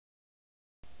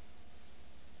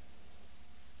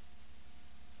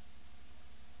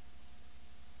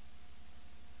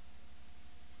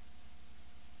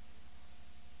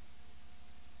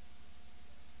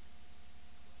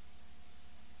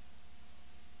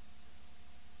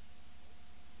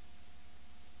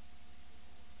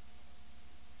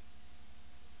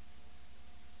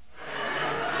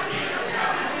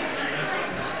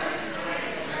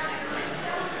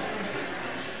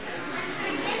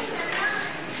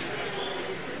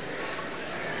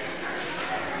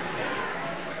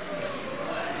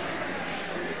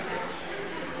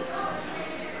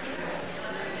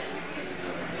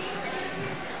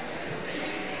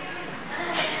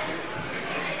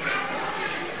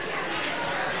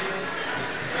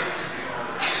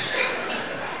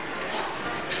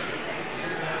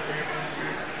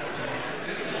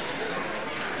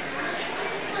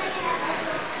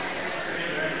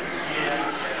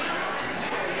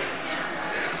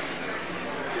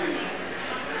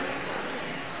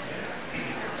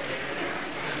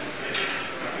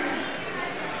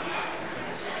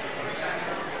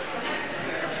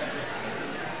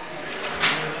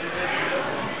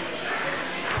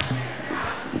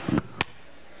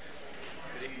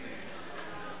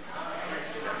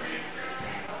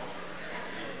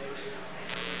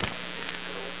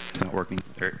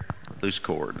loose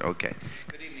cord. Okay.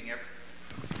 Good evening, everyone.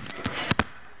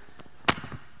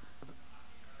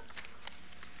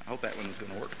 I hope that one's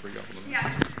going to work for y'all. Yeah.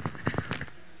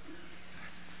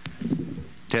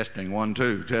 Testing, 1,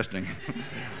 2, testing.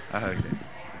 Okay.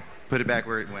 Put it back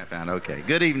where it went down. Okay.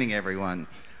 Good evening, everyone.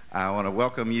 I want to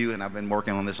welcome you, and I've been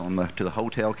working on this to the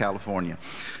Hotel California.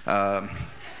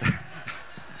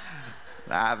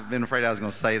 I've been afraid I was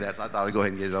going to say that, so I thought I'd go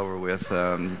ahead and get it over with,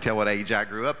 tell what age I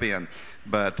grew up in.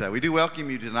 But we do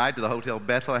welcome you tonight to the Hotel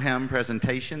Bethlehem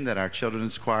presentation that our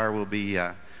children's choir will be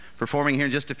performing here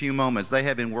in just a few moments. They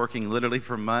have been working literally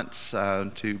for months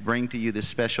to bring to you this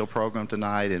special program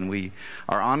tonight, and we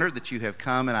are honored that you have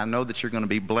come, and I know that you're going to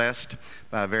be blessed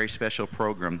by a very special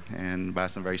program and by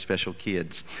some very special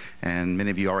kids. And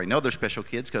many of you already know they're special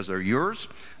kids because they're yours,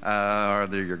 or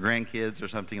they're your grandkids or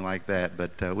something like that.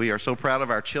 But we are so proud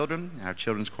of our children, our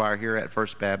children's choir here at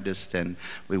First Baptist, and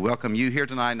we welcome you here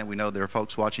tonight, and we know there are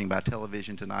folks watching by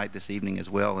television tonight this evening as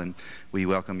well, and we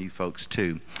welcome you folks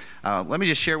too. Let me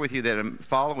just share with you that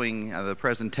following the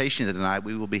presentation tonight,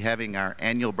 we will be having our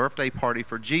annual birthday party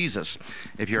for Jesus.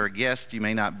 If you're a guest, you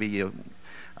may not be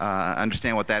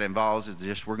understand what that involves. It's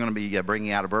just we're going to be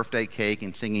bringing out a birthday cake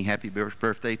and singing happy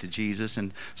birthday to Jesus.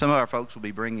 And some of our folks will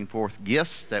be bringing forth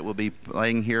gifts that will be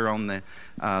laying here on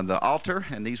the altar,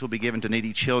 and these will be given to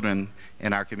needy children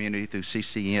in our community through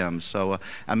CCM. So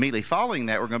immediately following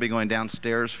that, we're going to be going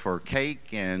downstairs for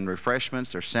cake and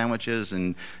refreshments. There's sandwiches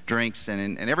and drinks,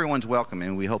 and everyone's welcome.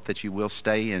 And we hope that you will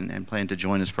stay and plan to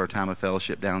join us for a time of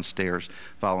fellowship downstairs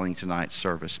following tonight's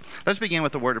service. Let's begin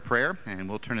with a word of prayer, and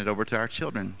we'll turn it over to our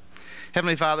children.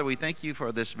 Heavenly Father, we thank you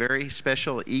for this very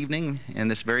special evening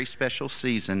and this very special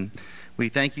season. We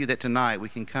thank you that tonight we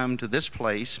can come to this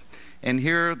place and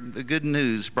hear the good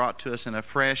news brought to us in a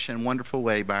fresh and wonderful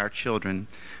way by our children.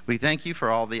 We thank you for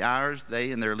all the hours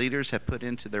they and their leaders have put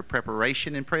into their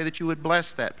preparation, and pray that you would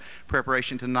bless that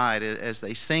preparation tonight as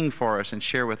they sing for us and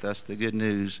share with us the good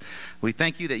news. We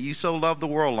thank you that you so loved the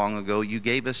world long ago, you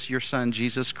gave us your Son,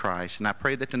 Jesus Christ. And I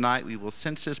pray that tonight we will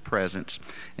sense his presence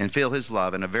and feel his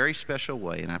love in a very special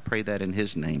way. And I pray that in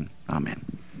his name. Amen.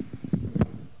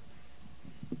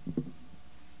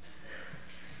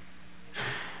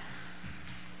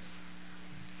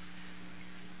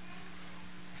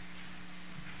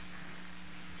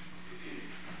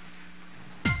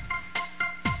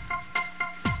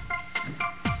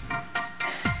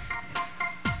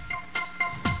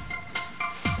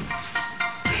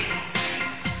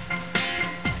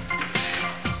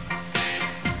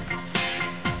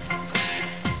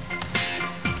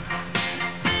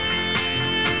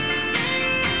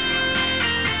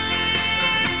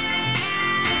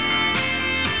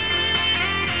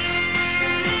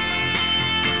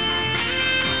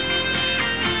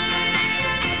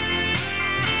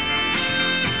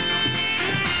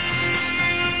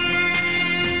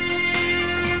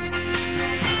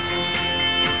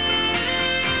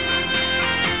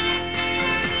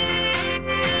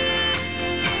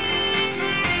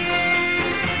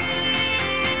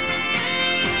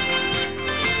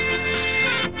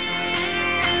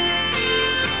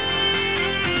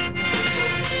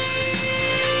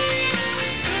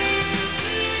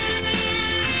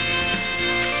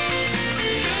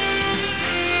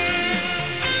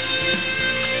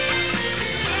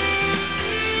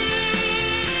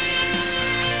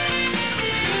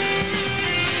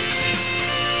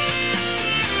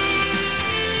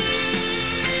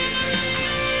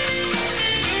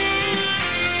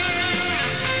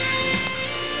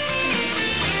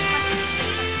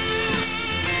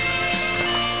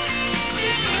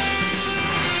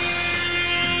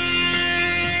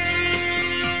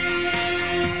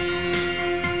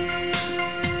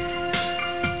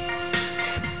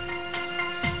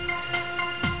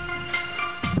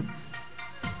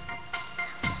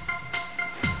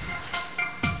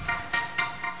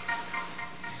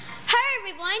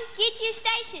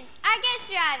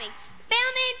 Driving.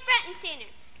 Bellman front and center.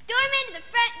 Doorman to the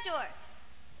front door.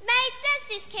 Maids, dust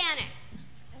this counter.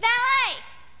 Valet!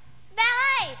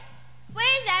 Valet!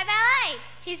 Where's our valet?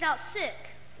 He's out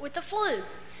sick with the flu.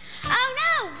 Oh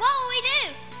no! What will we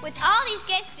do? With all these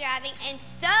guests driving and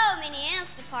so many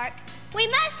animals to park, we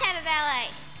must have a valet.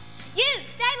 You,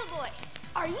 stable boy.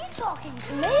 Are you talking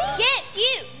to me? Yes,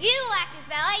 you. You will act as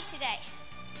valet today.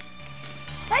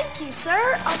 Thank you,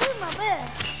 sir. I'll do my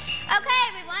best. Okay,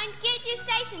 everyone, get to your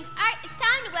stations. All right, it's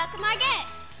time to welcome our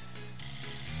guests.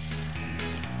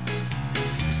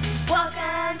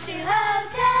 Welcome to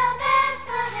Hotel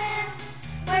Bethlehem.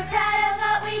 We're proud of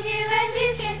what we do, as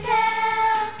you can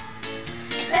tell.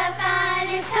 The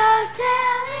finest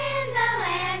hotel in the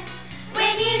land.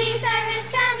 When you need service,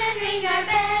 come and ring our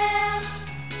bell.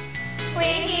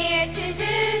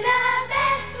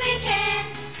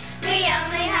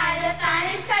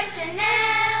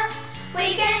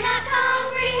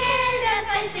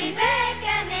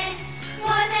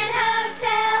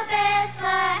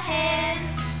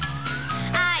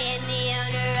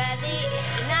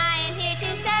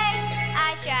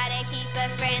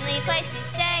 friendly place to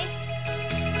stay.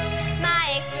 My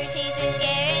expertise is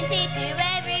guaranteed to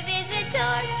every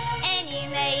visitor, and you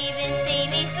may even see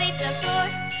me sweep the floor.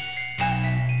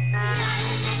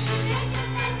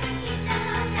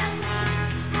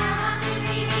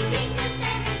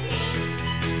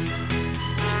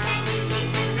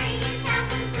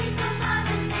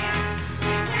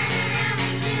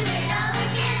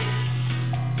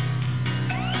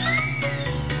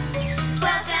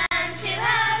 Welcome to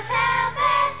Hotel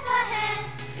Bethlehem.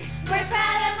 We're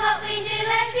proud of what we do,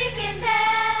 as you can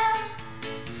tell.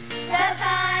 The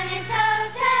finest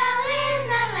hotel in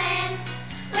the land.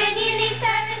 When you need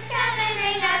service, come and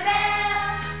ring our bell.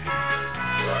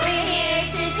 We're here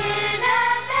to do the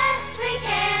best we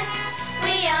can.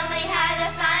 We only hire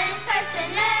the finest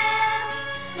personnel.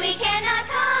 We cannot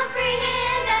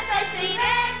comprehend a place we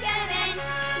recommend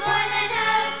more than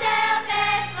Hotel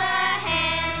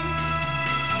Bethlehem.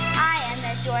 I am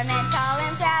the doorman, tall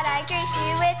and proud. I greet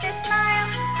you with a smile.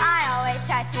 I always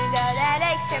try to go that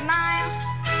extra mile.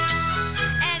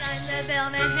 And I'm the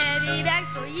bellman, heavy bags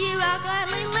for you I'll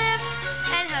gladly lift,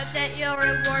 and hope that you'll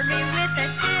reward me with a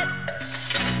tip.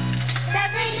 That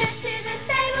brings us to the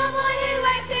stable boy who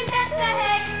works in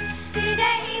Bethlehem.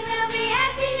 Today he will be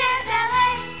acting as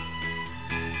valet.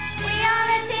 We all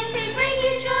intend to bring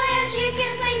you joy as you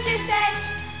complete your stay.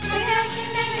 Without you,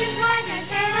 baby boy, no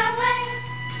came our way.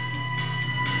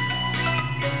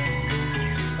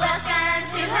 Welcome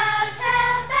to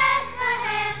Hotel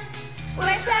Bethlehem,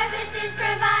 where service is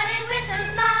provided with a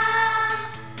smile.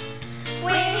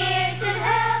 We're here to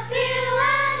help you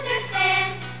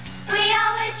understand. We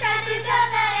always try to go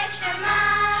that extra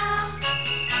mile.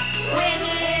 We're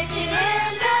here to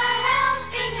lend a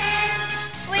helping hand.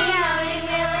 We know we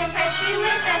will impress you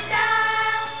with our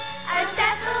style. Our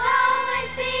staff will always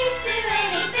see to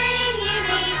anything you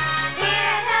need here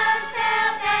at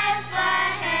Hotel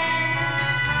Bethlehem.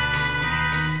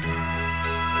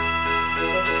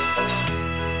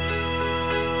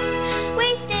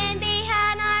 We stand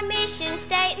behind our mission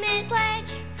statement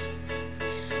pledge.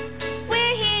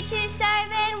 We're here to serve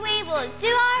and we will do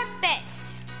our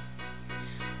best.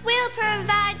 We'll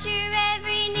provide your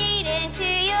every need and to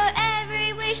your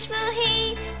every wish we'll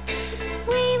heed.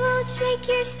 We will make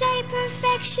your stay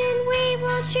perfection. We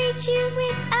will treat you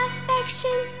with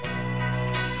affection.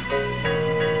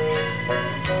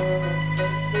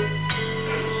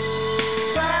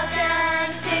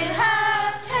 Welcome to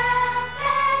Hotel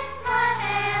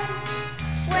Bethlehem.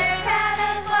 We're proud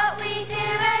of what we do,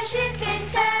 as you can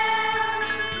tell.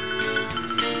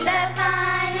 The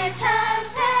finest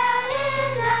hotel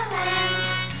in the land.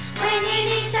 When you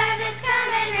need service,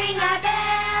 come and ring our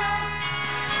bell.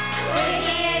 We're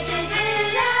here to do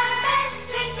the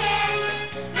best we can.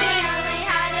 We only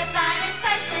hire the finest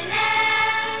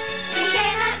personnel. We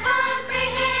cannot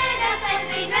comprehend a place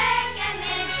we'd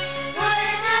recommend more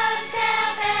than Hotel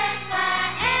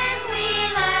Bethlehem. We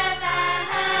love our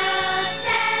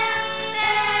Hotel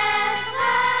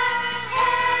Bethlehem.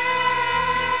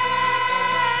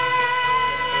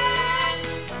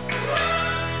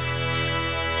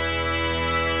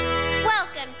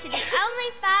 Welcome to the only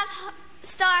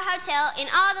five-star hotel in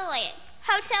all the land,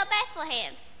 Hotel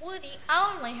Bethlehem. We're the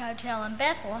only hotel in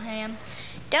Bethlehem.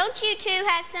 Don't you two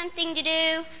have something to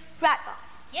do? Right,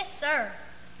 boss. Yes, sir.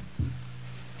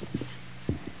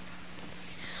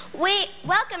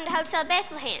 Welcome to Hotel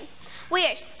Bethlehem. We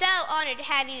are so honored to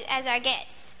have you as our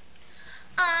guests.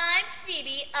 I'm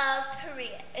Phoebe of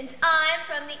Perea, and I'm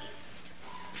from the East.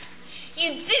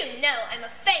 You do know I'm a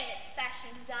famous fashion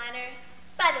designer.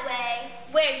 By the way,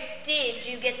 where did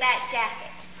you get that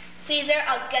jacket? Caesar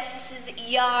Augustus's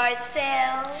yard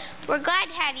sale? We're glad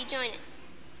to have you join us.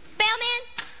 Bellman,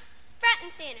 front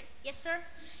and center. Yes, sir.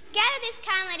 Gather this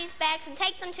kind lady's bags and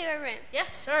take them to her room.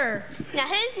 Yes, sir. Now,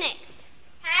 who's next?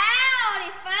 Howdy,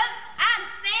 folks. I'm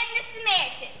Sam the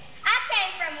Samaritan. I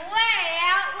came from way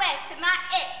out west with my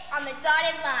ex on the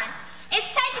dotted line. It's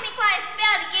taken me quite a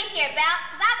spell to get here,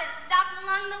 Bounce, because I've been stopping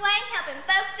along the way helping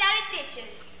folks out of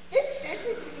ditches. This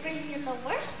census is bringing in the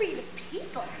worst breed of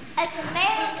people. A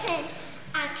Samaritan.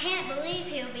 I can't believe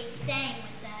he'll be staying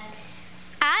with us.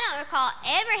 I don't recall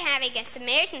ever having a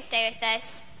Samaritan stay with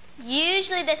us.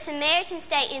 Usually the Samaritans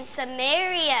stay in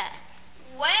Samaria.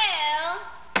 Well,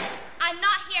 I'm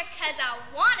not here because I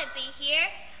want to be here.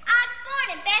 I was born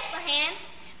in Bethlehem.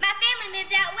 My family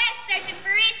moved out west searching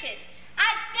for riches. I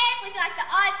definitely feel like the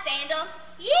odd sandal.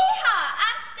 Yeehaw,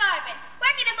 I'm starving.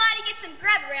 Where can a body get some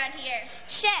grub around here?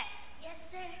 Chef, Yes,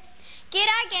 sir. get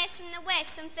our guests from the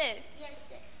west some food. Yes,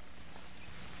 sir.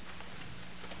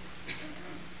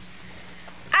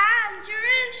 I'm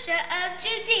Jerusha of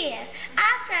Judea.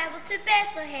 I've traveled to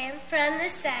Bethlehem from the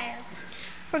south.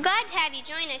 We're glad to have you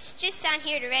join us. Just down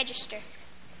here to register.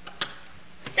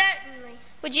 Certainly.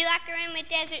 Would you like a room with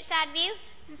desert side view?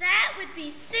 That would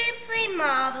be simply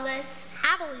marvelous.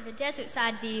 I believe a desert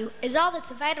side view is all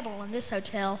that's available in this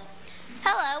hotel.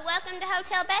 Hello, welcome to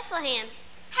Hotel Bethlehem.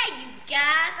 Hey, you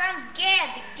guys, I'm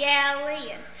Gad the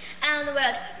Galilean. I'm the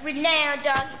world renowned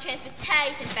donkey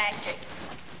transportation factory.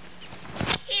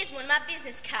 Here's one of my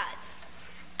business cards.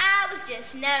 I was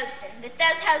just noticing that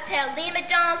those Hotel Lima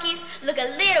donkeys look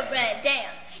a little run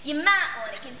down. You might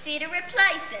want to consider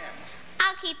replacing them.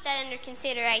 I'll keep that under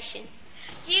consideration.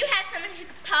 Do you have someone who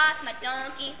could park my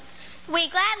donkey? We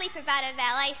gladly provide a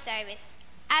valet service.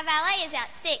 Our valet is out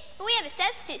sick, but we have a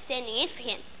substitute standing in for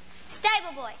him.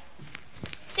 Stable boy,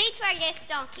 see to our guest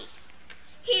donkey.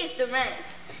 Here's the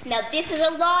reins. Now this is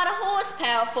a lot of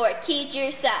horsepower for a kid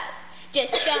your size.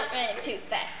 Just don't run him too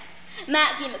fast.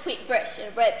 Might give him a quick brush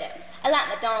and a rub down. I like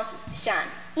my donkeys to shine.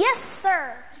 Yes,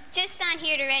 sir. Just sign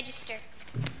here to register.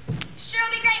 Sure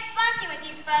will be great funky with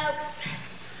you folks.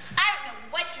 I don't know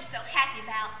what you're so happy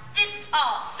about. This is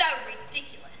all so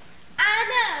ridiculous. I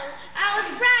know. I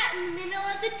was right in the middle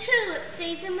of the tulip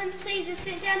season when Caesar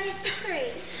sent down his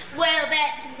decree. Well,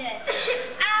 that's nothing.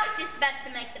 I was just about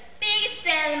to make the biggest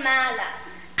sale in my life.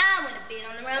 I went a bid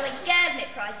on the Roman government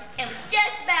project and was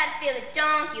just about to fill a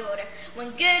donkey order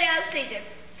when good old Caesar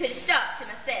put a stop to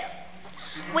my sale.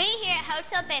 We here at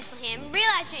Hotel Bethlehem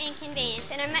realize your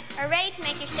inconvenience and are ready to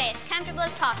make your stay as comfortable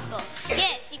as possible.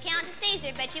 Yes, you count to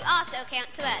Caesar, but you also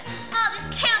count to us. All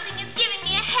this counting is giving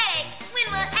me a headache. When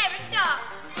will it ever stop?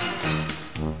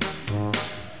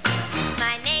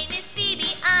 My name is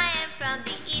Phoebe. I am from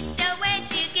the east. Oh, where'd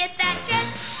you get that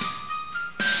dress?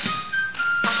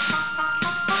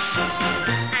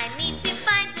 I need to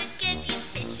find a good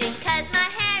beautician, 'cause my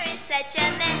hair is such a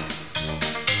mess.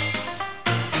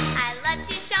 I love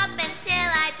to shop until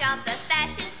I drop a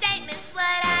fashion statement's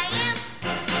what I am.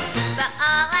 But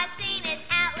all I've seen is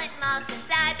outlet malls since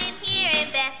I've been here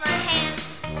in Bethlehem.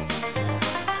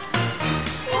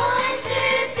 1,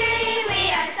 2, 3,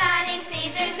 we are signing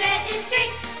Caesar's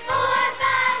registry. 4,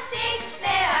 5, 6,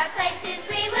 there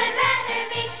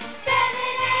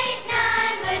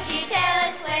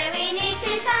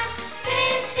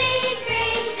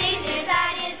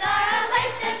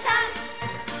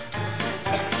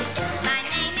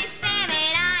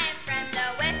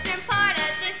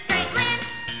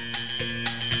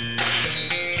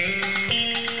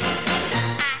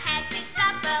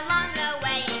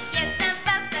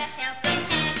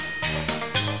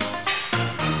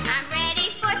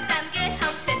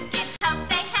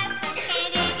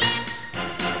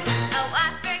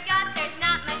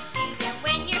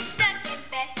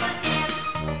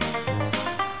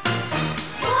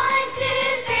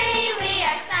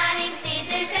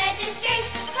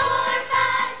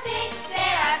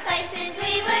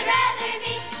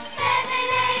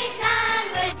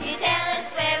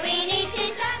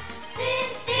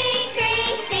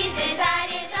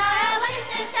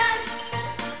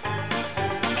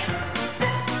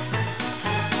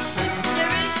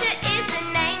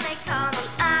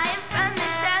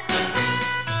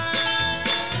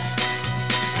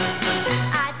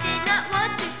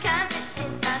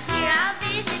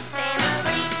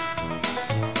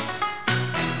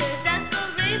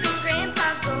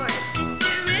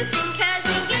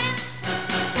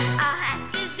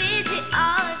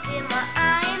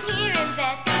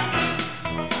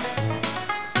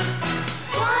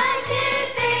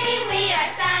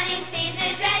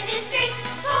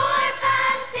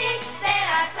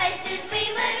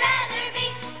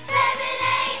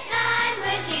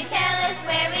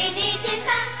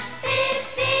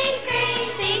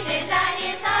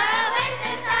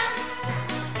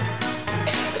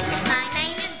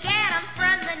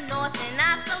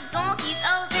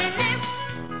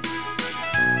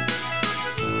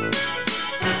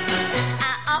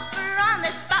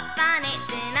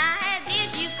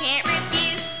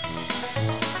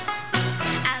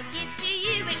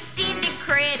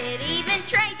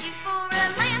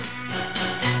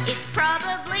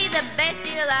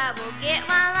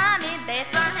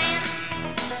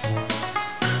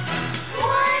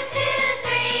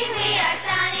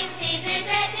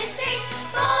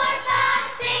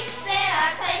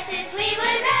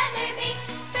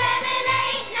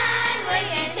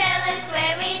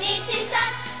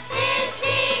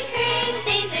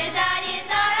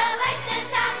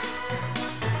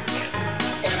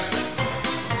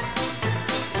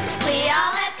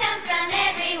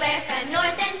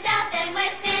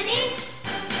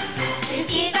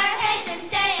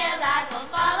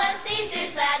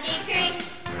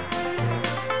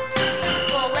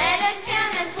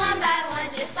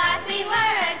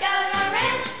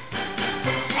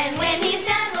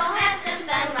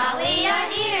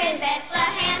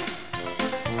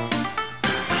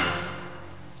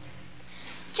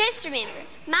Just remember,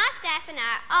 my staff and I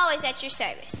are always at your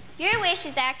service. Your wish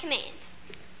is our command.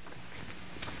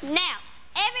 Now,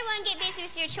 everyone get busy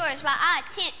with your chores while I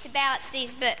attempt to balance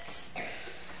these books.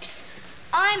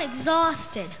 I'm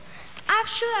exhausted. I'm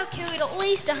sure I've carried at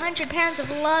least 100 pounds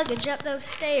of luggage up those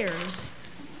stairs.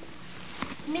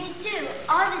 Me too.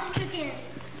 All this cooking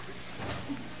is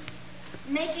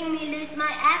making me lose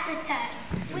my appetite.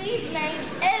 We've made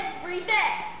every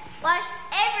day, Washed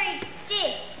every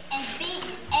dish and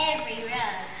beaten every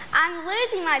rug. I'm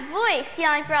losing my voice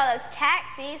yelling for all those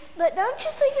taxis. But don't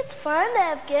you think it's fun to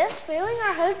have guests filling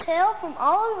our hotel from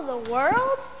all over the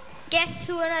world? Guests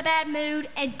who are in a bad mood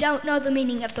and don't know the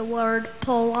meaning of the word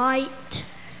polite.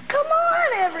 Come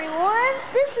on, everyone.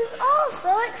 This is all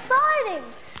so exciting.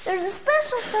 There's a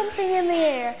special something in the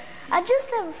air. I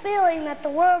just have a feeling that the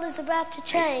world is about to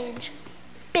change.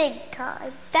 Big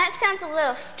time. That sounds a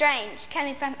little strange,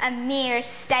 coming from a mere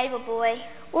stable boy.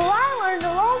 Well, I learned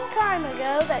a long time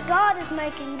ago that God is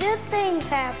making good things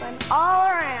happen all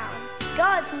around.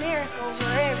 God's miracles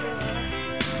are everywhere.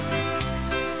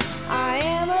 I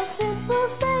am a simple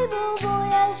stable boy,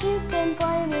 as you can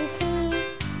plainly see.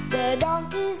 The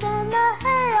donkeys and the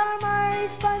hay are my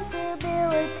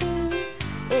responsibility.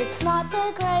 It's not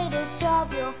the greatest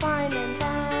job you'll find in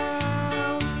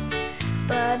town,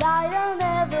 but I don't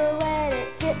ever let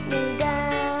it get me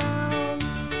down.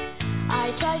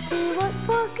 I try to look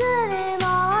for good in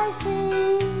all I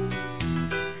see,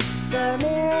 the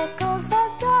miracles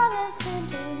that God has sent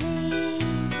to me.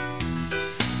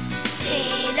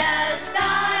 See those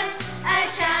stars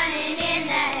a-shining in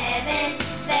the heaven,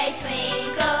 they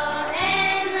twinkle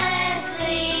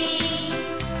endlessly.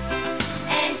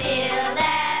 And feel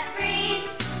that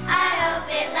breeze, I hope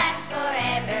it lasts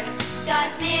forever.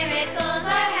 God's miracles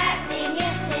are happening,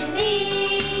 yes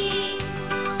indeed.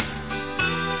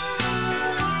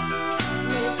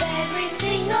 With every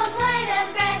single blade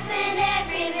of grass and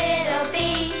every little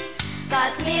bee,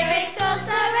 God's miracles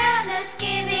surround us,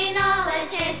 giving all a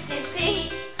chance to see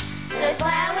the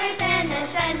flowers and the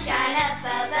sunshine up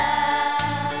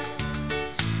above.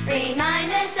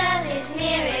 Remind us of His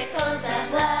miracles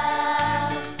of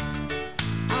love.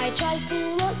 I try to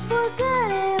look for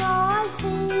good in all I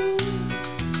see,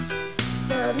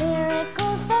 the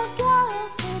miracles that God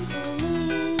has sent to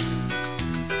me.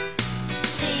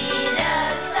 See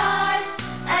those stars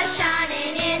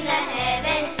a-shining in the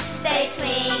heaven, they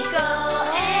twinkle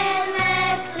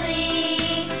endlessly.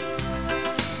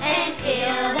 And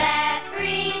feel that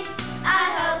breeze, I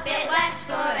hope it lasts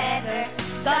forever.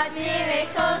 God's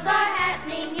miracles are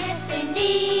happening, yes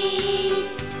indeed.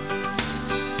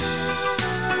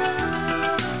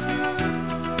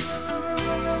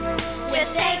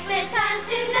 Just take the time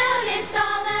to notice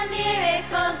all the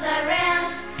miracles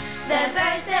around. The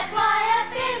birds that fly up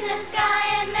in the sky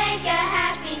and make a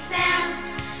happy sound.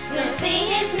 You'll see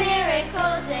His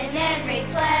miracles in every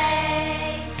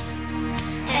place,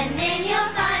 and then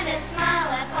you'll find a smile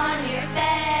upon your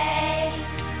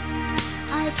face.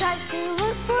 I try to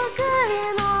look for good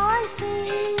in all I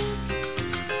see,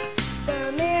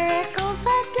 the miracles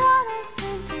that God has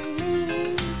sent to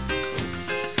me.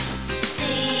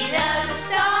 See those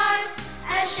stars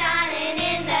a-shining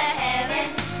in the heaven,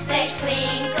 they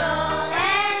twinkle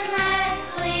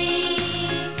endlessly.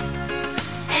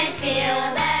 And feel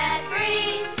that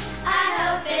breeze, I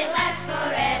hope it lasts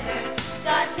forever.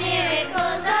 God's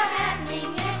miracles are happening,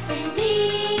 yes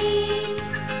indeed.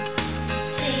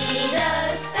 See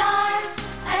those stars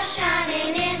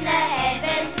a-shining in the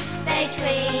heaven, they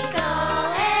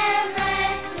twinkle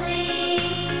endlessly.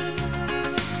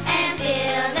 And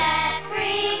feel that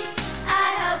breeze,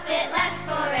 I hope it lasts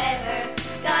forever.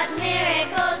 God's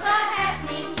miracles are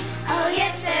happening, oh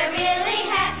yes they're really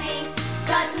happening.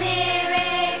 God's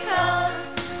miracles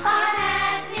are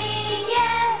happening,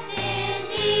 yes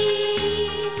indeed.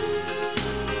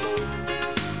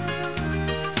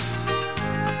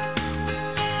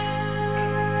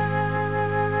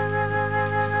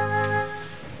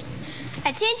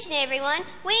 Attention, everyone.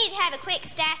 We need to have a quick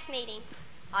staff meeting.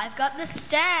 I've got the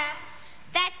staff.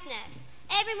 That's enough.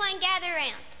 Everyone gather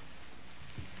around.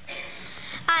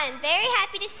 I am very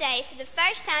happy to say, for the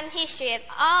first time in history of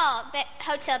all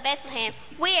Hotel Bethlehem,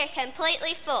 we are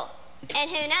completely full. And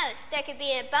who knows, there could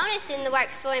be a bonus in the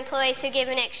works for employees who give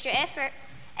an extra effort.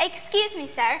 Excuse me,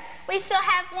 sir. We still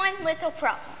have one little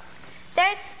problem.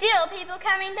 There's still people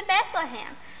coming to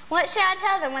Bethlehem. What should I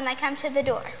tell them when they come to the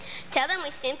door? Tell them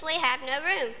we simply have no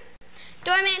room.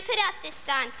 Doorman, put out this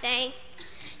sign saying,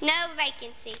 "No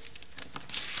vacancy."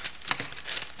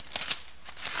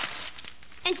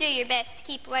 And do your best to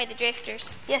keep away the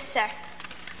drifters. Yes, sir.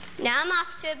 Now I'm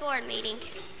off to a board meeting.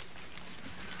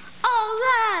 All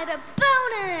right, a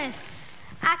bonus.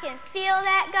 I can feel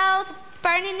that gold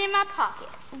burning in my pocket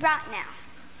right now.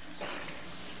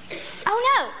 Oh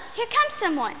no, here comes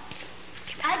someone.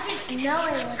 I just know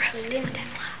it was the river.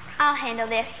 I'll handle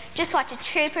this. Just watch a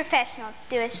true professional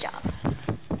do his job.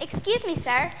 Excuse me,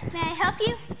 sir. May I help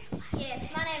you? Yes,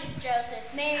 my name is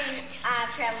Joseph. Mary and I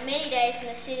have traveled many days from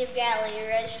the city of Galilee to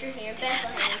register here in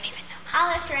Bethlehem. I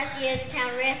left her at the edge of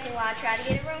town resting while I tried to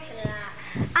get a room for the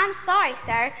night. I'm sorry,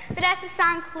 sir, but as the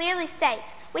sign clearly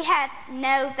states, we have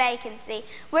no vacancy.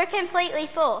 We're completely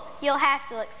full. You'll have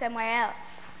to look somewhere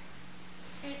else.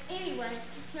 And anyway,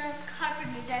 it smells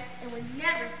carpenter dust and would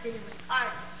never fit in with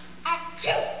art.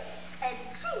 Achoo!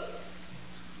 Achoo!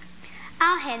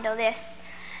 I'll handle this.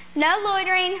 No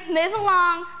loitering. Move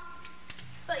along.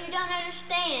 But you don't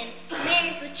understand.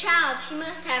 Mary's with child. She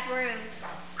must have room.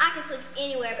 I can sleep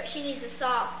anywhere, but she needs a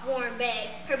soft, warm bed.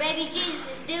 Her baby Jesus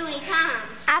is due any time.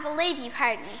 I believe you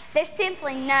heard me. There's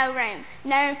simply no room.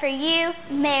 No room for you,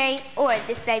 Mary, or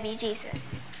this baby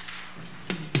Jesus.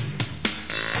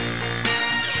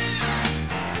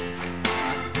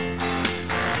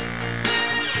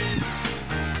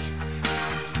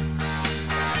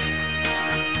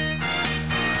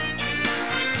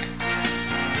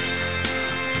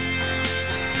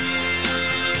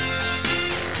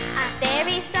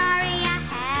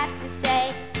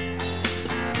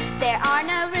 There are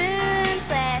no rooms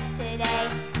left today.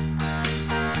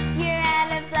 You're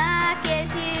out of luck, as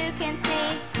you can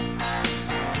see,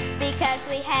 because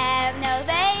we have no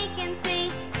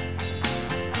vacancy.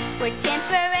 We're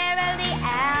temporarily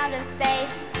out of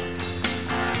space.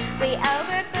 We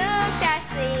overbooked our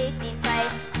sleeping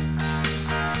place.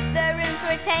 The rooms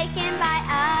were taken by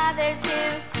others who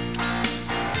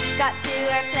got to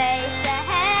our place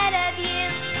ahead of you.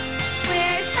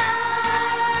 We're sorry.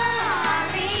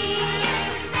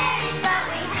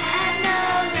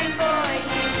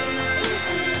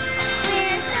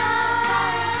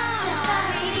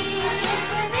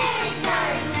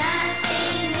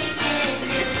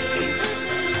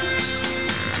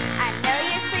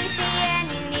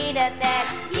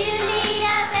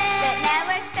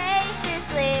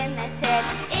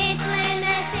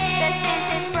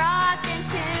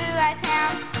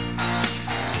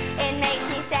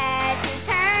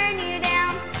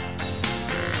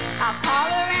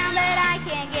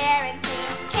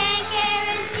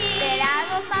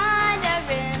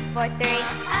 For three.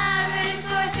 A room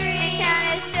for three. The town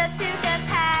is filled to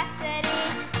capacity.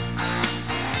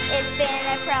 It's been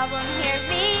a problem here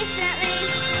recently.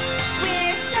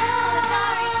 We're so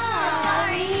sorry, so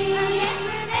sorry. Yes,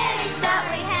 we're very sorry.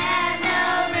 We have no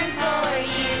room for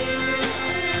you.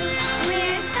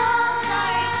 We're so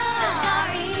sorry, so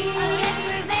sorry. Yes,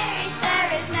 we're very sorry.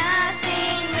 There's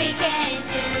nothing we can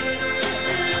do.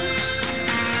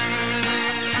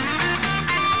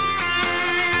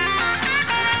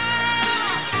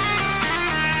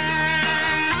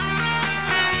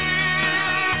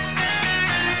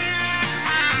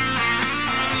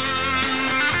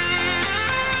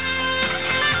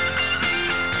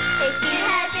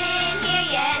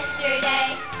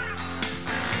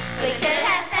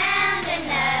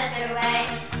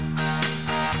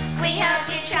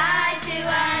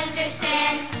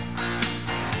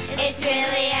 It's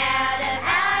really out of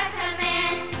our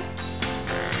command.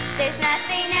 There's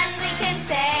nothing else we can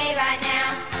say right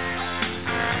now.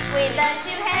 We'd love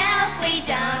to help, we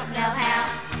don't know how.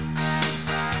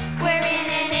 We're in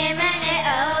an imminent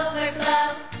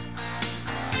overflow,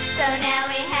 so now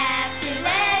we have to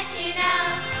let you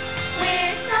know.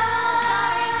 We're so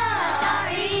sorry, so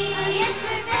sorry. Yes,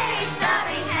 we're very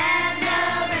sorry. Have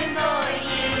no room for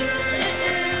you.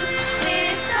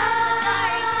 We're so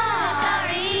sorry, so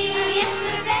sorry. Yes,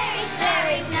 we're very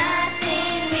sorry. There's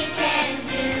nothing we can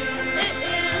do.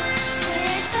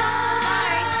 We're so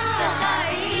sorry, so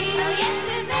sorry. Oh, yes,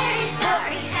 we're very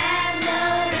sorry. Have no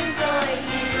room for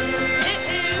you.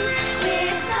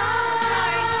 We're so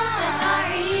sorry, so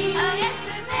sorry. Oh, yes,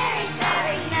 we're very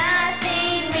sorry. There's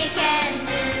nothing we can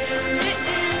do.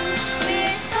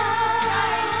 We're so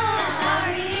sorry, so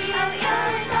sorry. Oh, yes,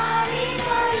 we're sorry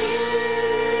for you.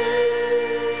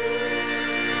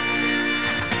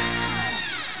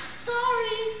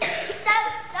 Sorry. So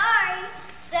sorry.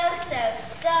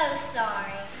 So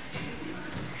sorry.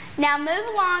 Now move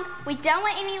along. We don't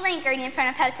want any lingering in front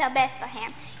of Hotel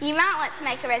Bethlehem. You might want to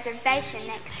make a reservation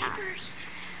next time.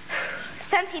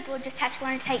 Some people just have to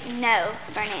learn to take no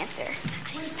for an answer.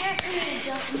 We certainly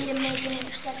don't need to make an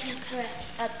exception for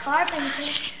a carpenter.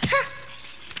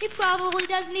 He probably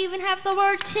doesn't even have the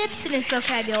word tips in his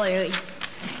vocabulary.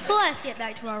 But let's get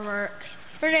back to our work.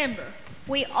 Remember,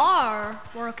 we are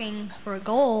working for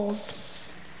gold.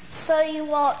 So you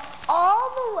walked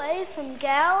all the way from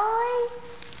Galilee?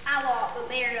 I walked, but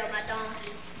Mary rode my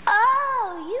donkey.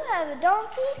 Oh, you have a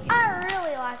donkey? I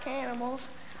really like animals.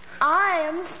 I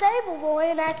am the stable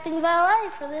boy and acting valet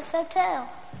for this hotel.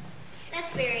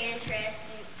 That's very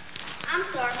interesting. I'm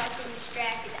sorry if I seem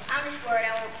distracted. I'm just worried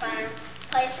I won't find a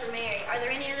place for Mary. Are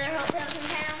there any other hotels in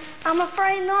town? I'm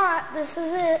afraid not. This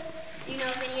is it. Do you know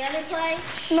of any other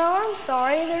place? No, I'm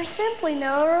sorry. There's simply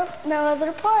no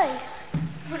other place.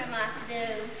 What am I to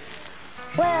do?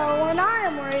 Well, when I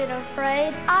am worried or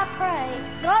afraid, I pray.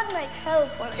 God makes hope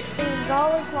when it seems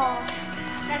all is lost.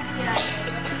 That's a good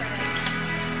idea. Let's pray.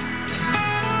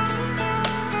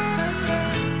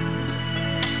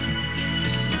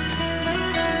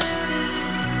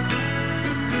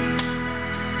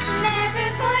 Never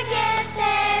forget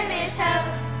there is hope.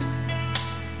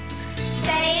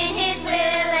 Stay in His will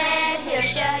and He'll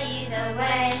show you the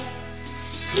way.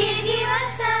 Give you a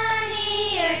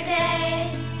sunnier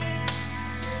day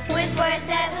with words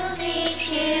that will teach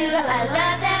you a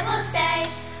love that will stay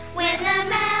when the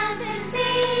mountain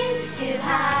seems too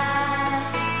high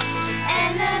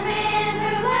and the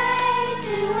river way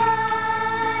too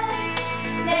wide.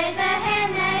 There's a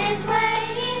hand that is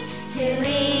waiting to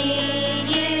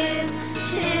lead you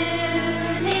to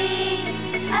the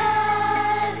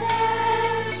other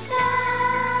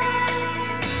side.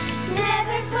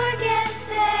 Never forget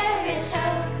there is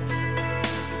hope.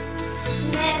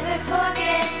 Never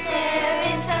forget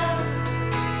there is hope.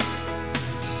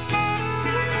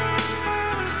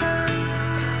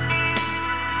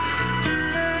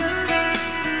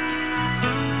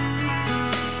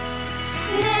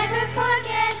 Never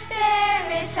forget there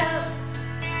is hope.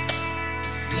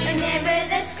 Remember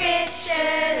the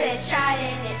scripture, it's tried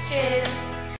and it's true.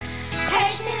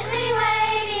 Patiently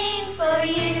waiting for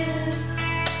you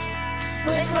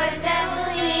with words that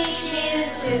will teach you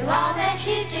through all that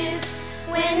you do.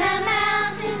 When the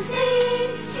mountain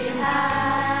seems too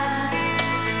high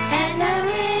and the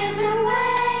river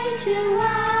way too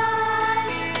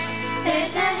wide,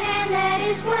 there's a hand that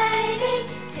is waiting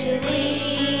to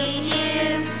lead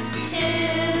you to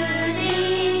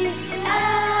the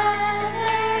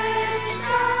other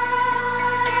side.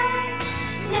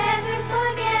 Never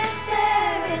forget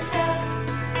there is hope.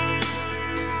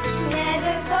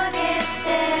 Never forget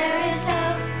there is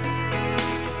hope.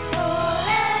 For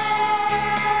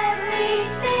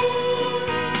everything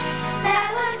that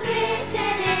was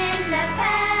written in the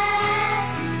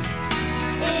past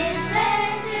is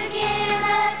there to give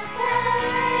us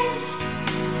courage,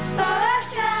 for our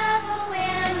trouble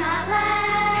will not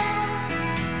last.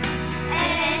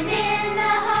 And in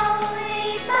the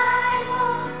Holy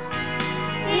Bible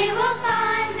you will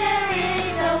find there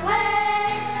is a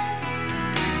way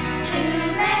to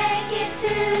make it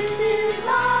to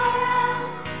tomorrow,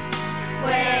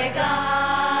 where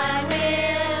God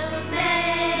will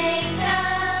make a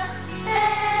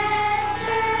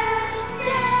better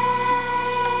day.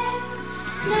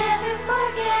 Never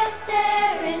forget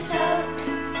there is hope.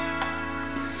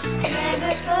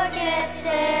 Never forget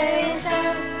there is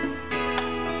hope.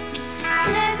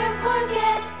 Never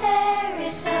forget there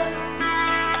is hope.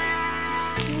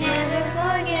 Never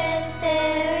forget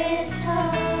there is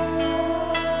hope.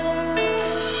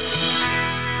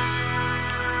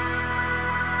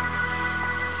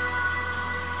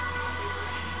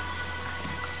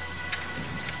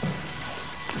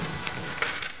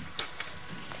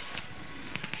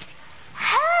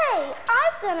 Hey,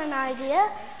 I've got an idea.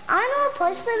 I know a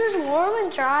place that is warm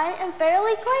and dry and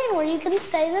fairly clean where you can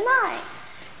stay the night.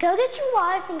 Go get your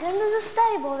wife and come to the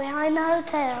stable behind the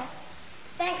hotel.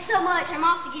 Thanks so much. I'm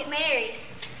off to get married.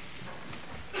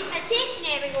 Attention,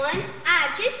 everyone. I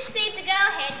have just received the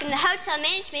go-ahead from the hotel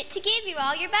management to give you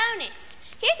all your bonus.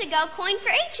 Here's a gold coin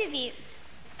for each of you.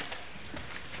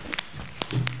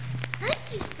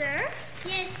 Thank you, sir.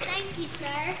 Yes, thank you,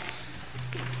 sir.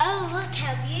 Oh, look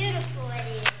how beautiful it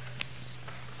is.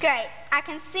 Great. I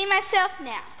can see myself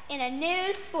now in a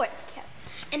new sports coat.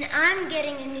 And I'm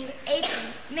getting a new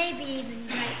apron, maybe even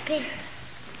bright pink.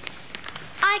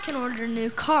 I can order a new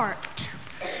cart.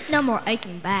 No more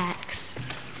aching backs.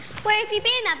 Where have you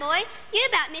been, my boy? You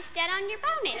about missed out on your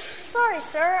bonus. Sorry,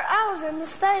 sir. I was in the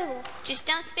stable. Just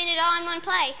don't spend it all in one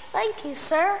place. Thank you,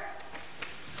 sir.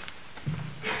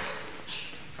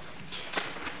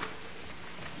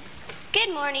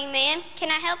 Good morning, ma'am. Can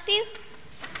I help you?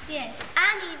 Yes,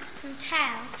 I need some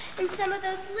towels and some of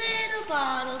those little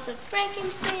bottles of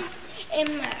frankincense and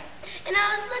myrrh. And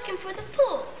I was looking for the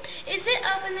pool. Is it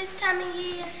open this time of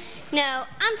year? No,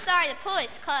 I'm sorry, the pool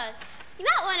is closed. You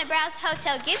might want to browse the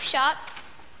hotel gift shop.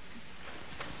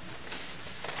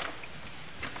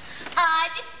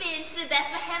 I just been to the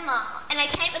Bethlehem Mall, and I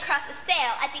came across a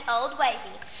sale at the Old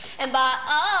Wavy and bought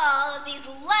all of these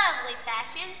lovely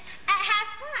fashions at half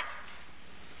price.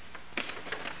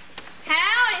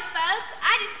 Howdy, folks.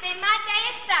 I just spent my day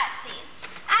at sightseeing.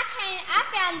 I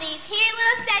found these here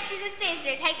little statues of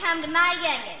Caesar to take home to my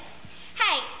youngins.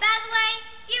 Hey, by the way,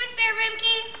 you have a spare room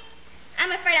key?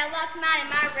 I'm afraid I locked mine in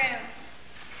my room.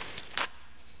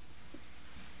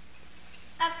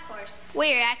 Of course.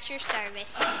 We're at your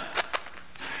service.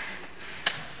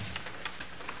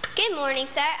 Good morning,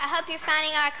 sir. I hope you're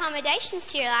finding our accommodations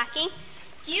to your liking.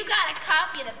 Do you got a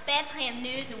copy of the Bethlehem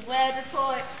News and World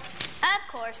Report? Of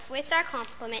course, with our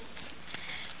compliments.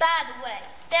 By the way,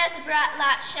 there's a bright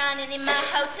light shining in my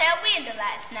hotel window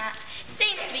last night.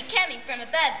 Seems to be coming from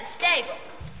above the stable.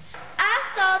 I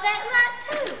saw that light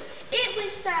too. It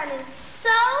was shining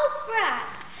so bright,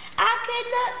 I could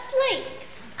not sleep.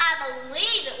 I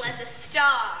believe it was a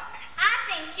star. I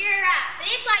think you're right, but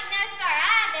it's like no star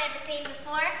I've ever seen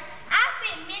before. I've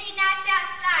spent many nights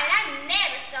outside, and I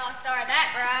never saw a star that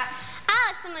bright. I'll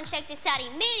have someone check this out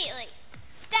immediately.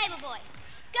 Stable boy,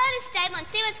 go to the stable and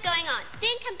see what's going on.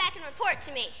 Then come back and report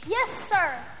to me. Yes,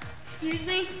 sir. Excuse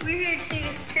me, we're here to see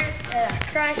the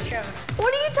Christ child.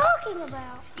 What are you talking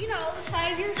about? You know, the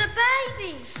Savior. The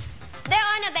baby. There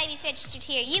are no babies registered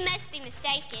here. You must be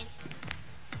mistaken.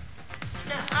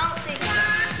 No, I don't think so.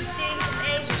 You see, the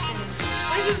angels in us.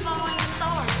 Are you following the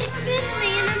star? It's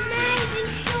simply an amazing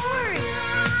story.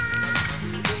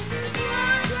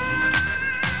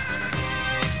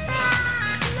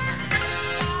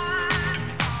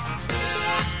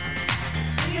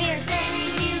 We are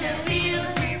standing in the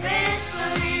fields near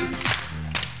Bethlehem,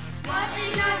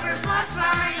 watching over flocks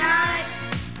by night.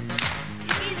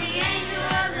 See the angel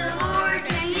of the Lord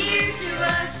came near to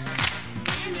us,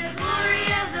 and the glory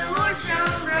of the Lord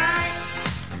shone bright.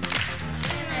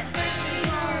 And at first we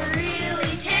were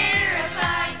really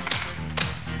terrified,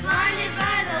 blinded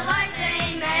by the light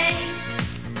they made.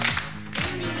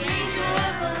 And the angel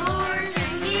of the Lord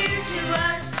came near to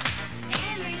us,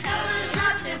 and he told us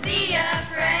not to be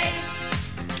afraid.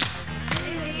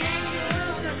 And the angel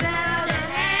looked about at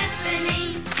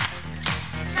happening,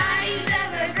 tidings of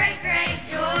a great, great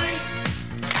joy.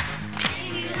 And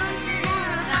he looked and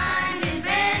gonna find in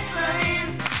Bethlehem,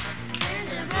 there's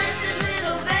a blessed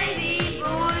little baby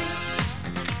boy.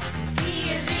 He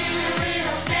is in a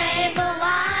little stable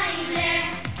lying there,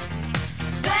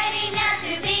 waiting now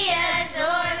to be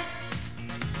adored.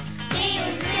 He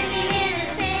was living in a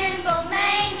simple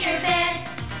manger bed.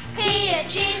 He is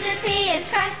Jesus, he is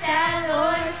Christ our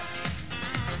Lord.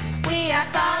 We are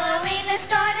following the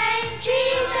star named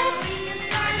Jesus,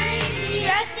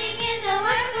 trusting in the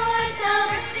word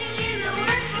foretold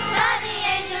by the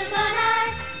angels on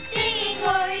high, singing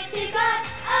glory to God.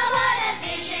 Oh, what a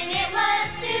vision it was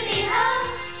to behold.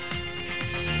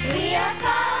 We are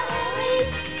following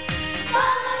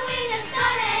the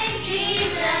star named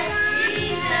Jesus.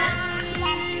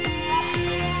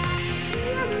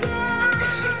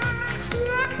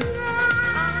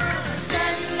 All of a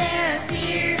sudden there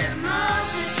appeared a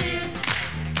multitude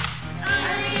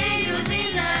of the angels in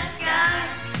the sky,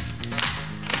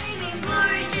 singing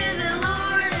glory to the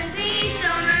Lord and peace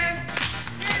on earth.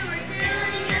 They were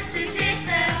telling us to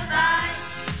testify.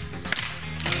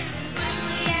 And as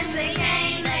quickly as they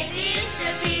came, they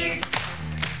disappeared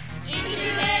into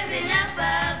heaven up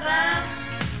above.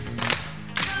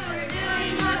 So we're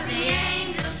doing what the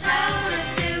angels told us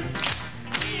to.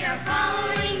 We are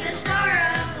following the star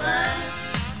of love.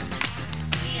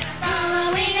 We are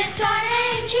following a star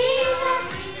named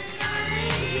Jesus,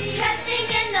 trusting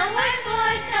in the word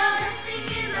foretold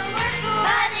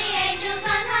by the angels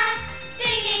on high,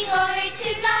 singing glory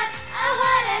to God. Oh,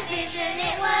 what a vision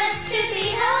it was to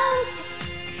behold.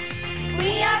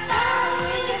 We are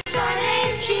following a star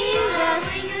named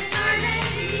Jesus,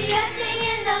 trusting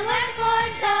in the word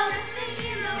foretold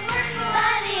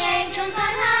by the angels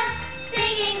on high,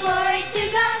 singing glory to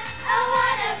God. Oh,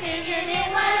 what a vision it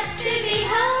was to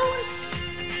behold.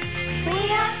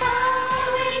 We are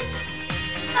following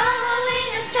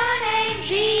a star named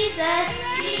Jesus.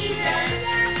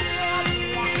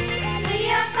 We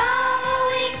are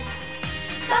following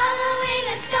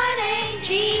a star named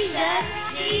Jesus.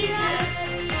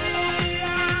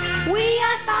 We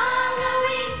are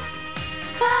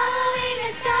following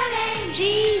a star named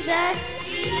Jesus.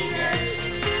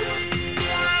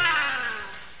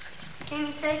 Can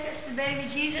you take us to baby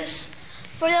Jesus?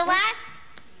 For the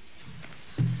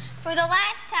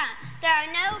last time, there are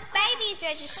no babies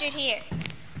registered here.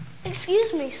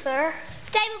 Excuse me, sir.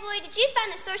 Stable boy, did you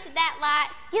find the source of that light?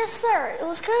 Yes, sir. It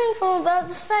was coming from above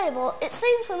the stable. It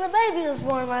seems when the baby was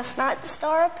born last night, the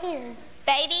star appeared.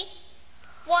 Baby?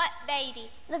 What baby?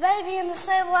 The baby in the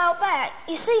stable out back.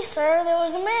 You see, sir, there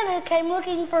was a man who came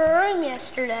looking for a room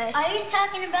yesterday. Are you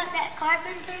talking about that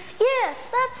carpenter? Yes,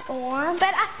 that's the one.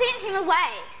 But I sent him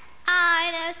away.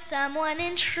 I know someone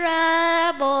in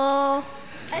trouble.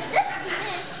 A different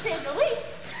man, to say the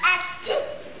least. Achoo!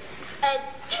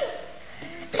 Achoo!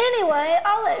 Anyway,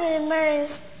 I let me and Mary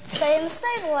stay in the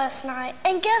stable last night.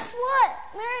 And guess what?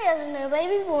 Mary has a new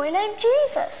baby boy named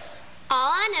Jesus.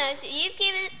 All I know is that you've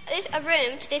given a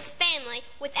room to this family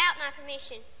without my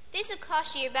permission. This will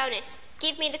cost you your bonus.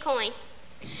 Give me the coin.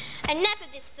 Enough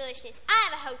of this foolishness. I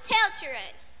have a hotel to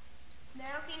run.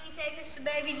 Now can you take us to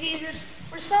baby Jesus?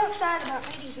 We're so excited about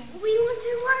meeting him. We want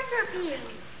to worship you.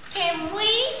 Can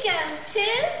we go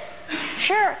too?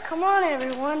 Sure, come on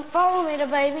everyone, follow me to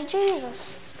baby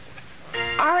Jesus.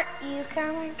 Aren't you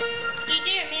coming? You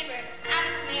do remember, I'm a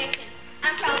Samaritan.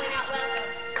 I'm probably not welcome.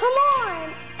 Come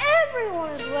on,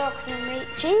 everyone is welcome to meet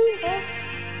Jesus.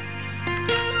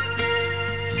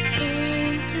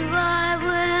 Into our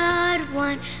world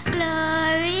one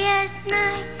glorious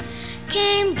night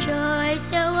came joy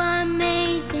so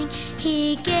amazing.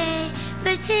 He gave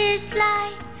us his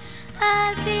light,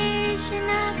 a vision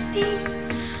of peace.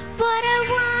 What a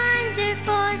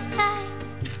wonderful sight.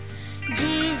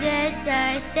 Jesus,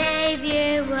 our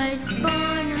Savior, was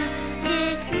born on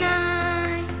this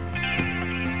night.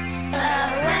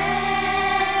 Away,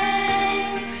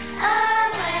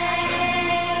 away,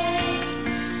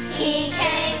 he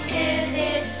came to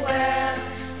this world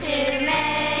to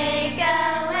make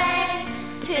a way.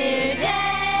 Today,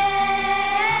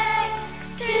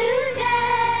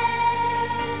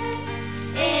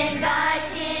 invite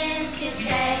him to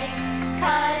stay,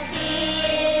 'cause he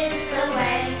is the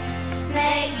way.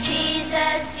 Make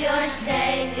Jesus your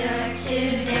Savior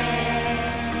today.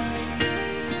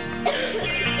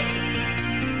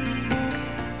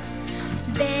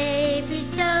 Baby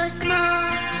so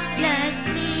small,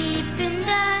 asleep in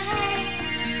the hay,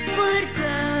 would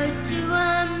grow to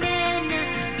a man, a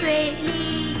great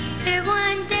leader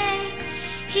one day.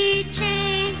 He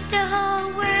changed the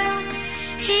whole world,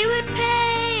 he would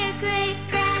pay a great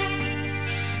price.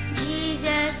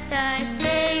 Jesus, our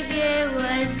Savior,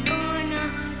 was born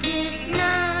on this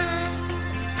night.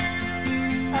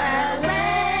 Away,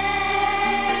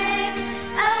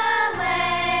 away,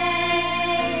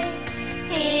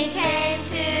 he came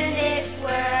to this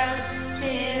world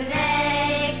to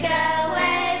make a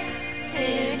way.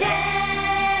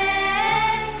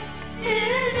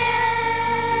 Today,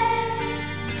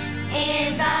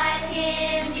 invite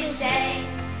him to stay,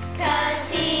 'cause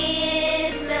he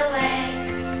is the way.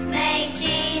 Make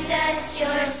Jesus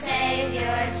your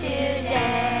Savior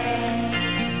today.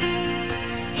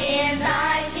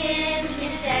 Invite him to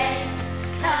stay,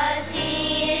 'cause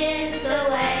he is the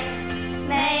way.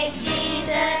 Make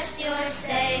Jesus your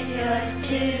Savior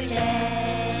today.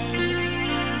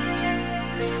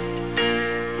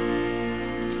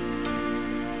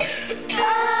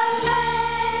 Away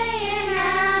in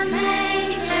a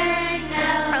manger,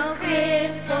 no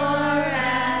crib for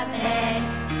a bed.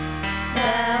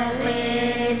 The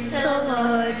little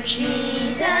Lord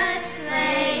Jesus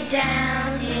laid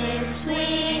down his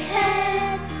sweet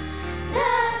head.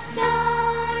 The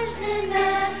stars in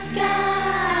the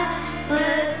sky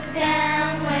looked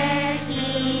down where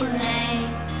he lay.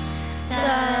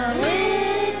 The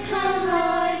little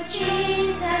Lord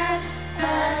Jesus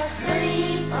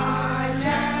asleep on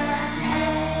the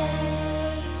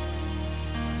hay.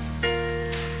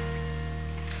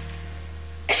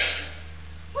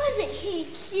 Wasn't he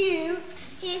cute?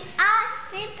 His eyes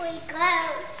simply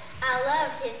glowed. I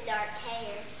loved his dark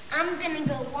hair. I'm gonna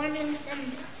go warm him some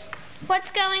milk. What's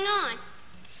going on?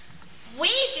 We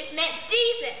just met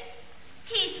Jesus.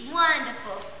 He's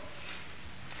wonderful.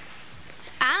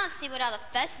 I don't see what all the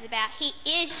fuss is about. He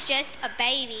is just a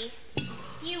baby.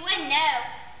 You wouldn't know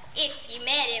if you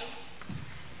met him.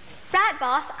 Right,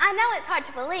 boss. I know it's hard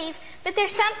to believe, but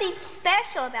there's something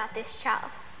special about this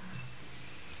child.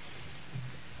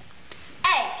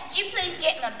 Hey, could you please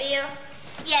get my bill?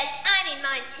 Yes, I need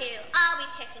mine too. I'll be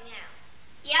checking out.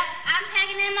 Yep, I'm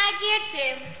packing in my gear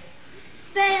too.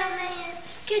 Bellman,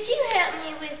 could you help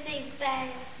me with these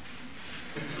bags?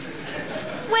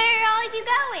 Where are all of you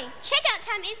going? Checkout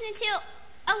time isn't until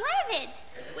 11.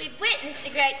 We've witnessed a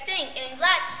great thing and we'd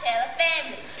like to tell our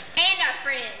families and our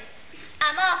friends.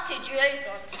 I'm off to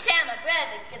Jerusalem to tell my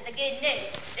brother the good news.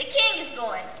 The king is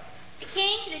born. The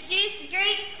king to the Jews, the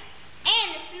Greeks,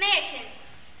 and the Samaritans.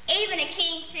 Even a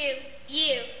king to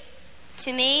you.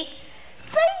 To me?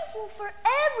 Things will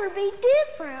forever be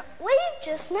different. We've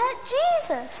just met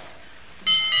Jesus.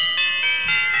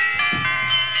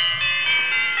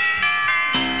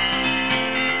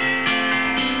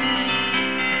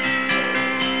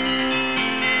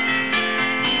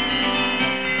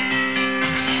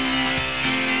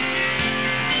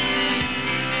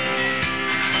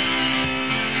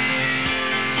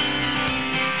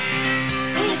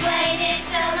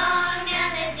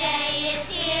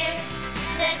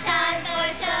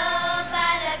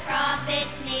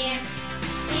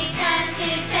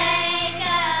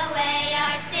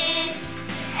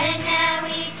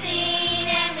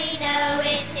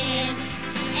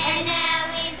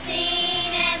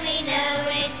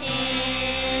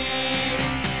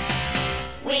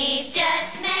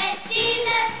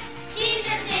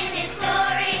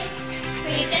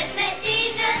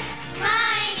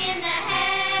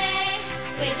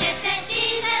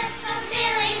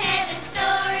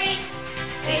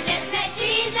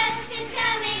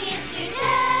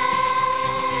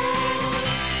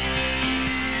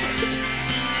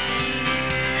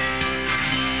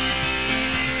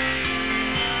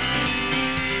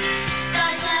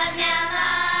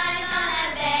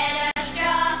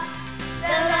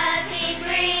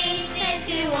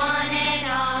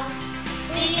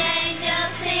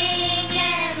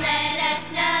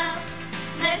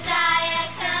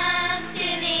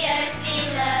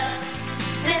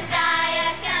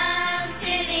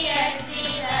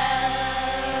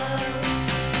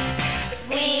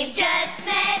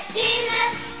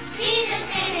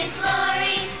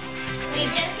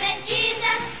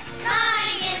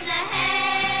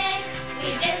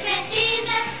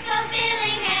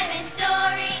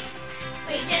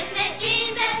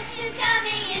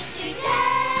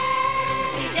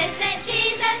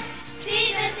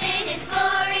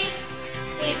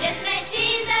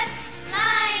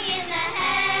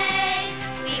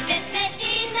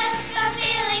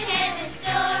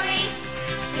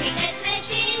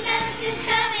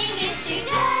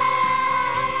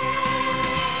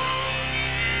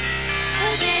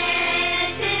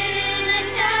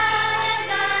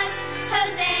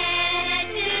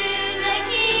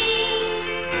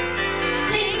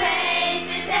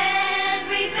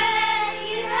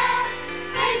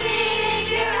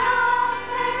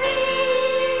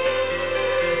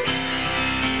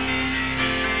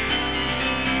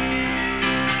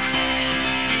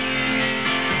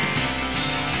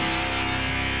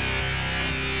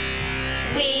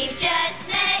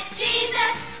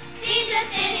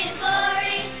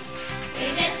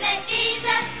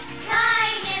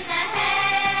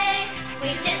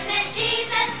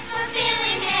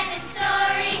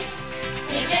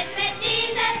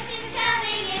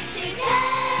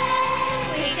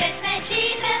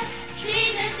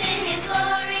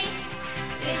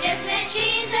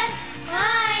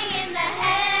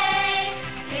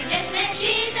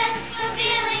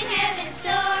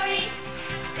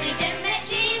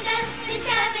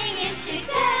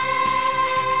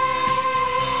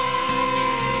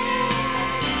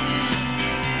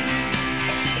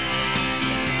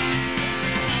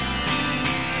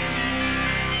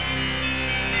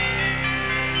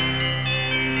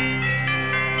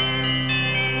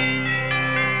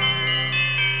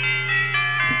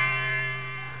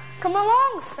 Come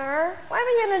along, sir. Let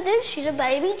me introduce you to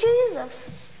baby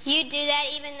Jesus. You do that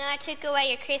even though I took away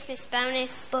your Christmas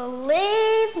bonus?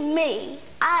 Believe me,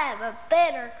 I have a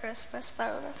better Christmas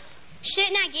bonus.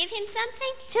 Shouldn't I give him something?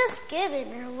 Just give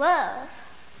him your love.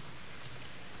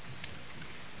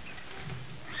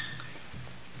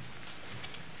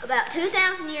 About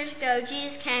 2,000 years ago,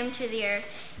 Jesus came to the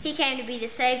earth. He came to be the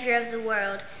Savior of the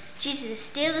world. Jesus is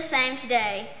still the same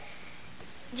today.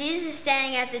 Jesus is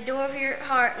standing at the door of your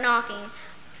heart knocking.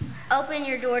 Open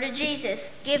your door to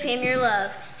Jesus. Give him your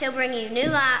love. He'll bring you new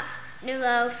life, new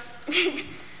love,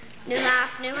 new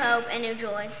life, new hope, and new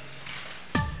joy.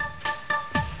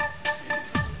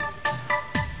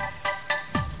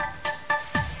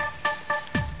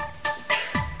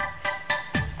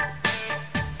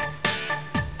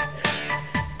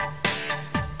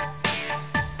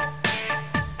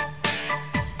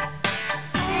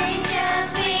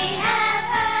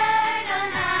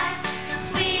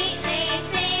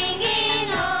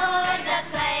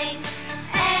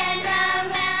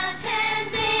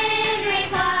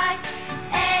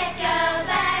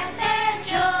 Back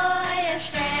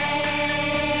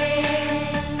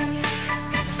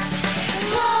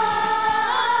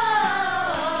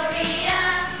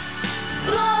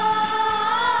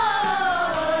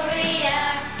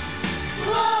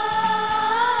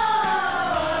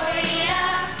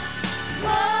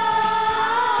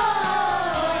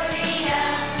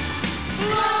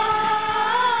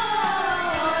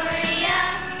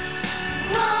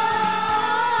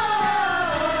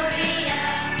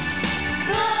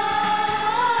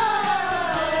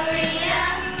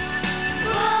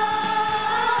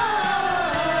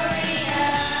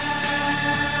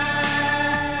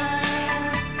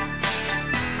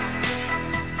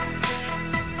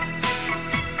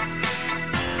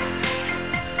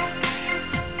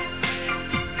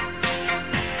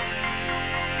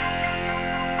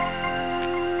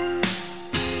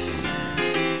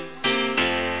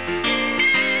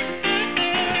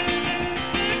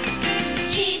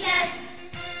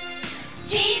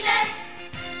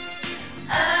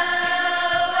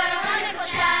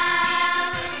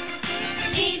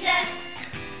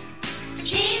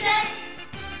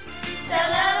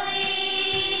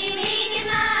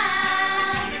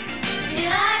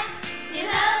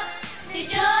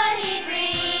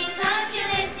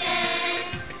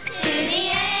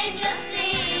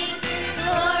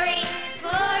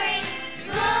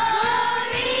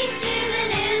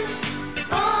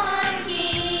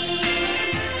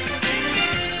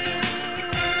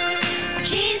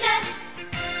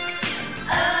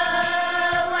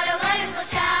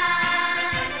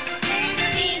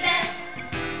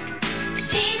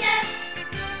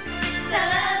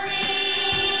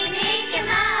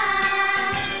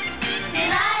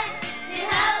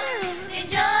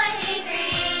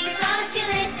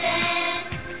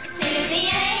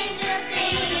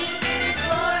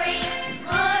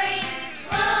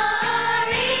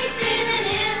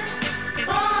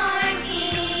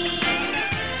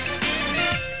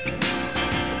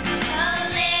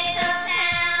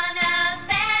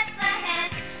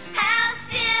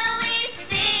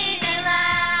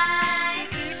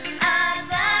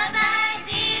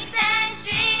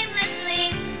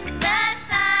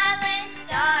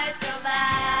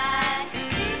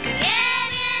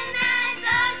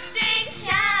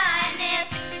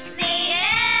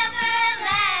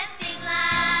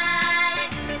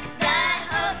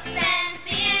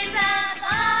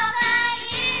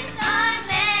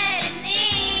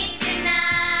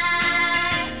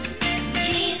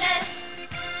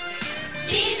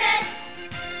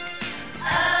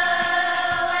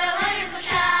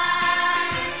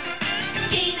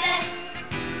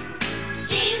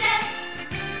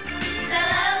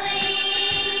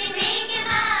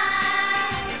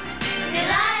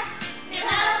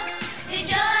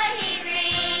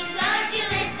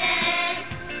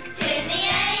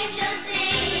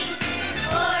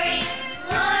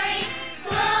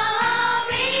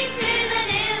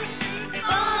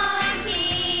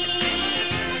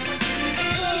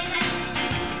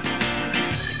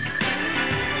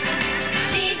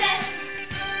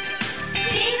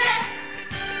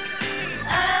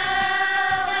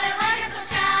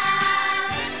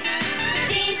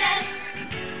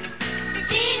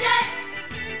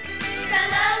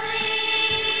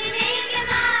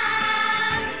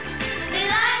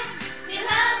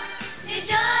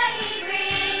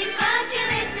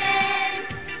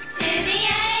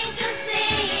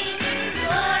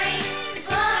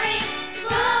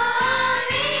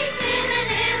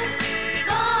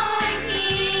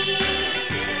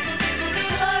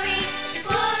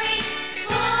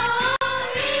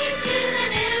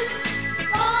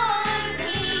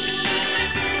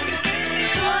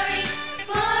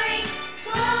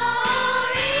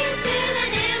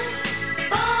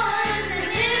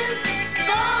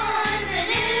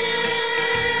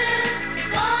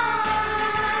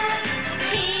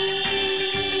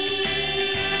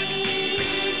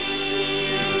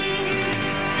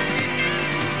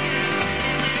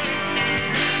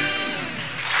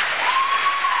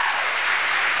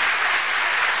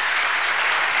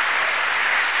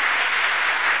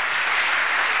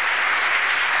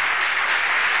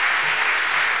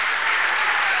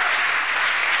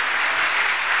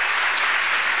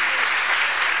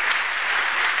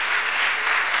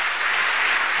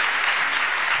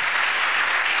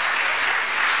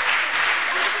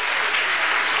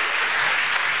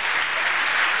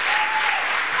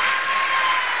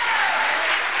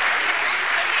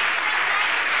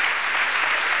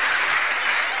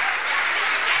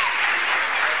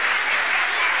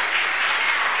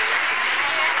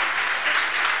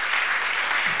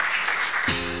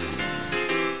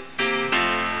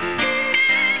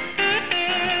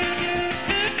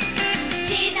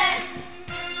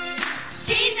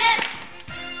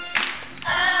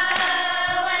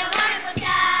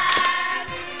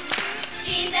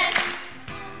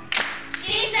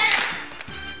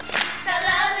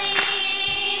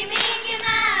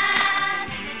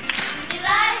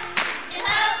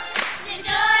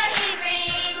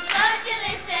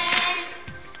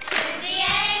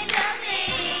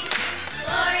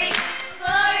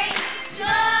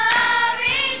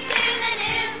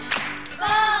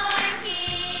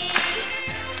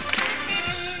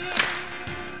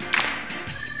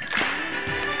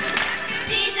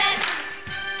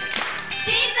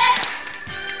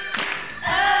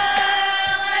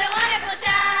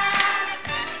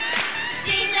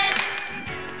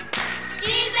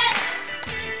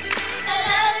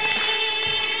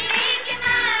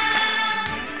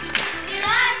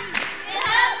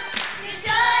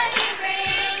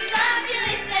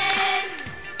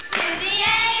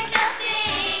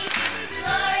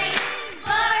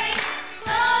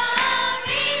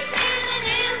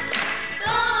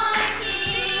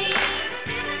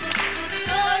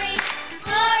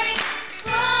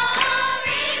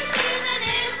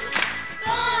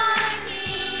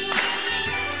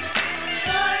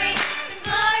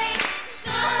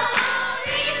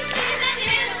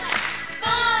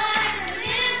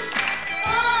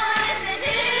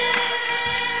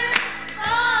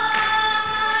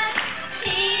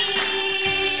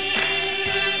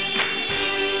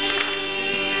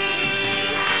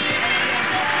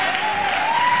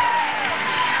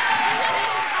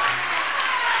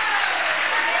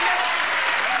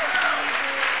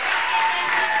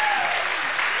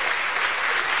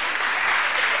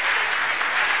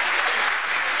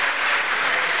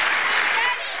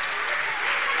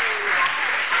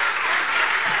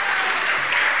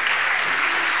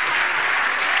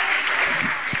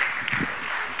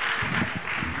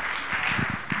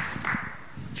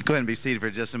Go ahead and be seated for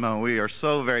just a moment. We are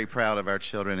so very proud of our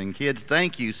children. And kids,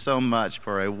 thank you so much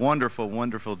for a wonderful,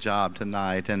 wonderful job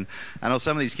tonight. And I know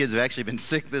some of these kids have actually been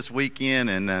sick this weekend.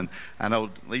 And I know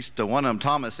at least one of them,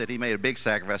 Thomas, said he made a big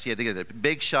sacrifice. He had to get a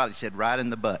big shot, he said, right in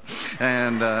the butt.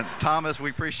 And Thomas,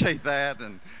 we appreciate that.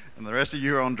 And the rest of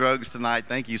you are on drugs tonight.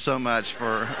 Thank you so much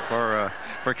for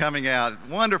coming out.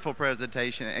 Wonderful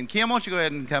presentation. And Kim, why don't you go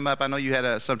ahead and come up? I know you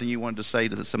had something you wanted to say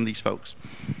to some of these folks.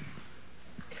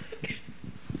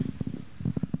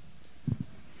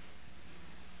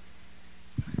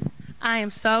 I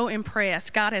am so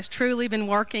impressed. God has truly been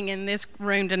working in this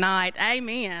room tonight.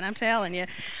 Amen. I'm telling you.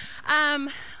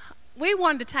 We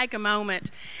wanted to take a moment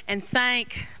and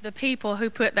thank the people who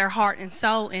put their heart and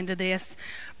soul into this,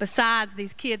 besides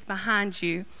these kids behind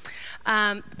you.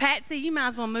 Patsy, you might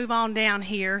as well move on down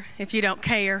here if you don't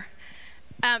care.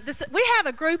 We have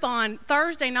a group on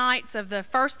Thursday nights of the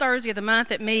first Thursday of the month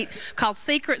that meet called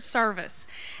Secret Service.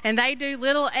 And they do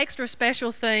little extra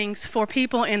special things for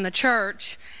people in the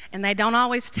church, and they don't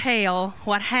always tell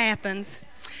what happens.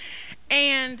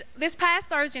 And this past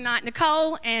Thursday night,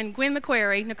 Nicole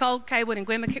Kaywood and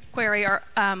Gwen McQuarrie are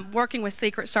working with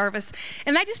Secret Service,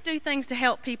 and they just do things to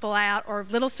help people out, or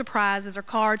little surprises or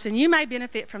cards, and you may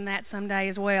benefit from that someday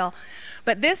as well.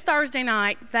 But this Thursday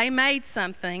night, they made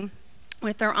something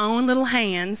with their own little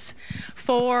hands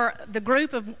for the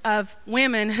group of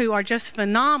women who are just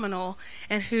phenomenal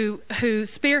and who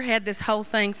spearhead this whole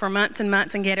thing for months and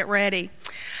months and get it ready.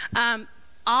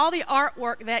 All the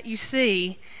artwork that you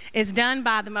see is done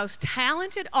by the most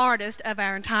talented artist of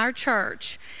our entire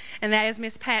church, and that is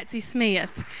Miss Patsy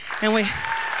Smith. And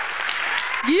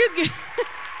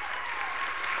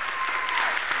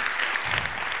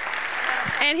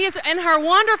and her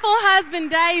wonderful husband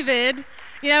David,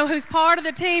 who's part of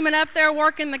the team and up there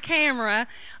working the camera,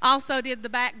 also did the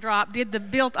backdrop,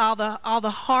 built all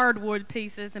the hardwood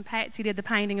pieces, and Patsy did the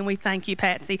painting, and we thank you,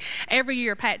 Patsy. Every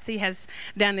year Patsy has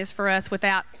done this for us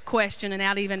without question and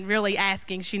without even really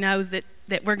asking. She knows that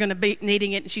we're going to be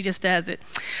needing it, and she just does it.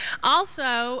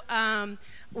 Also,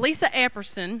 Lisa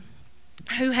Epperson,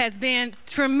 who has been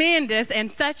tremendous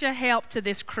and such a help to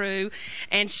this crew.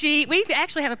 And we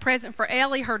actually have a present for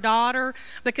Ellie, her daughter,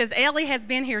 because Ellie has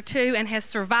been here too and has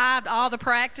survived all the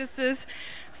practices.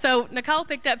 So Nicole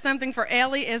picked up something for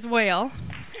Ellie as well.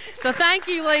 So thank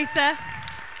you, Lisa.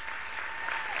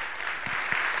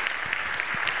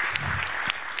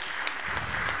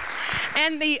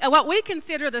 And what we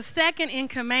consider the second in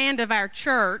command of our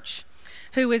church,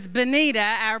 who is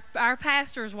Benita, our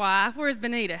pastor's wife. Where's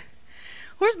Benita?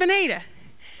 Where's Benita?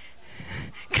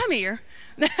 Come here.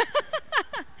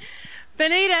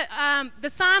 Benita,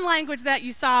 the sign language that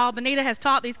you saw, Benita has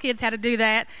taught these kids how to do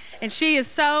that, and she is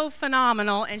so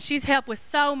phenomenal, and she's helped with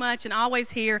so much and always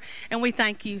here, and we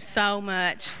thank you so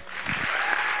much.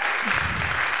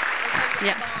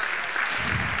 Yeah.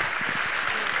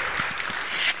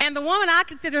 And the woman I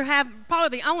consider have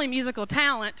probably the only musical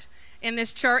talent in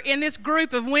this church, in this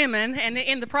group of women, and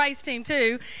in the praise team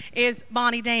too, is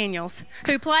Bonnie Daniels,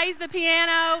 who plays the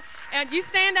piano. And you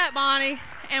stand up, Bonnie,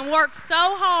 and works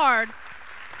so hard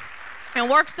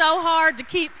to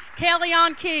keep Kelly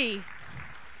on key.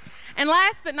 And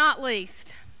last but not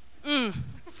least, the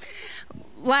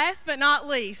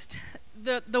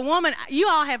woman, you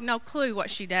all have no clue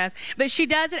what she does, but she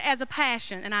does it as a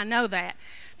passion, and I know that.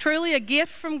 Truly a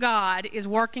gift from God is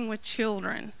working with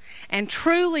children. And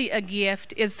truly a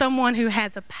gift is someone who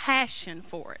has a passion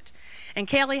for it. And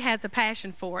Kelly has a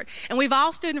passion for it. And we've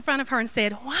all stood in front of her and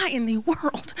said, why in the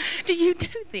world do you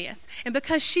do this? And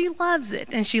because she loves it,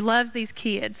 and she loves these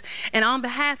kids. And on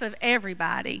behalf of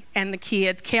everybody and the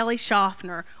kids, Kelly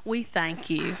Schaffner, we thank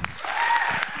you.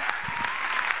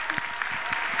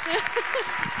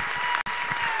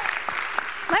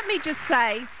 Let me just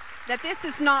say that this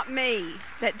is not me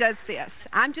that does this.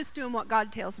 I'm just doing what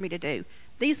God tells me to do.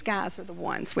 These guys are the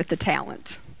ones with the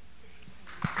talent.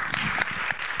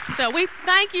 So we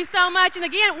thank you so much. And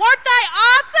again, weren't they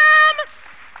awesome?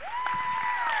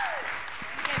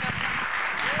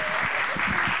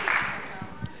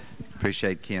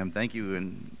 Appreciate Kim. Thank you,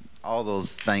 and all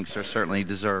those thanks are certainly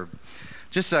deserved.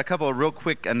 Just a couple of real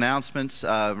quick announcements.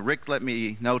 Rick let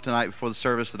me know tonight before the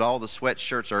service that all the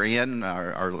sweatshirts are in,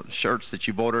 our shirts that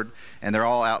you've ordered, and they're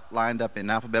all out lined up in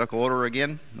alphabetical order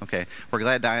again. Okay, we're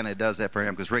glad Diana does that for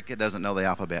him, because Rick doesn't know the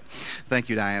alphabet. Thank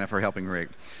you, Diana, for helping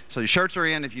Rick. So your shirts are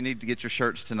in if you need to get your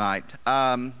shirts tonight.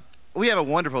 We have a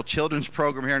wonderful children's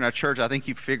program here in our church. I think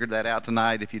you figured that out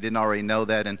tonight if you didn't already know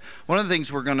that. And one of the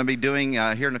things we're going to be doing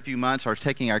here in a few months are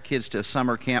taking our kids to a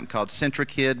summer camp called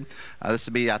CentraKid. This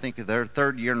will be, I think, their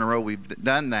third year in a row we've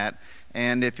done that.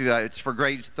 And if it's for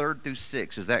grades 3rd through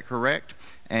 6, is that correct?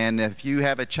 And if you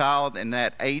have a child in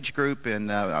that age group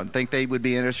and I think they would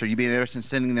be interested, or you'd be interested in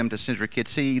sending them to CentraKid,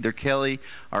 see either Kelly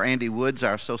or Andy Woods,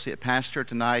 our associate pastor,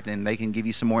 tonight, and they can give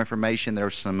you some more information.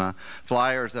 There's some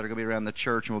flyers that are going to be around the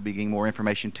church, and we'll be getting more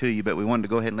information to you. But we wanted to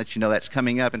go ahead and let you know that's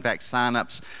coming up. In fact,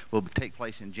 sign-ups will take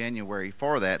place in January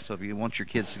for that. So if you want your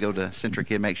kids to go to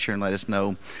CentraKid, make sure and let us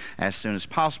know as soon as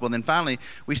possible. And then finally,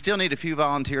 we still need a few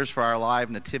volunteers for our live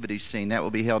nativity scene. That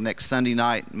will be held next Sunday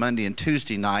night, Monday, and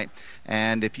Tuesday night.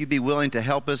 And if you'd be willing to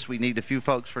help us, we need a few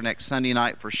folks for next Sunday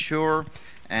night for sure.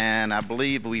 and I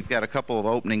believe we've got a couple of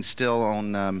openings still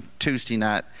on Tuesday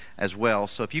night as well.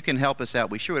 So if you can help us out,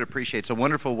 we sure would appreciate it. It's a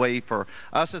wonderful way for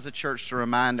us as a church to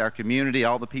remind our community,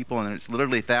 all the people, and it's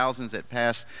literally thousands that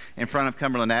pass in front of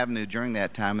Cumberland Avenue during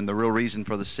that time, and the real reason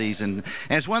for the season.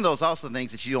 And it's one of those also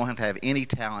things that you don't have to have any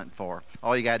talent for.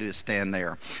 All you got to do is stand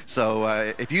there. So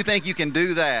if you think you can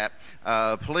do that,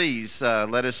 please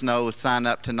let us know. Sign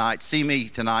up tonight. See me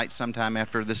tonight sometime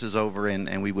after this is over,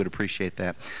 and we would appreciate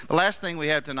that. The last thing we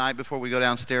have tonight before we go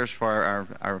downstairs for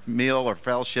our meal or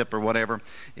fellowship or whatever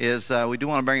is we do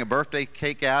want to bring a birthday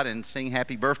cake out and sing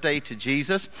happy birthday to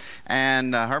Jesus.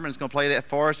 And Herman's going to play that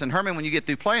for us. And Herman, when you get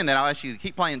through playing that, I'll ask you to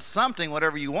keep playing something,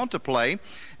 whatever you want to play.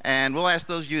 And we'll ask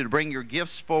those of you to bring your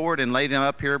gifts forward and lay them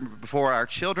up here before our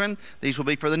children. These will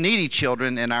be for the needy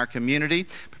children in our community.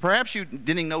 Perhaps you didn't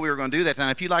even know we were going to do that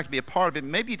tonight. If you'd like to be a part of it,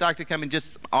 maybe you'd like to come and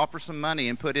just offer some money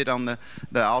and put it on the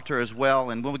altar as well.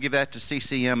 And we'll give that to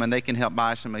CCM, and they can help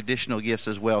buy some additional gifts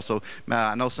as well. So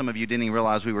I know some of you didn't even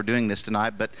realize we were doing this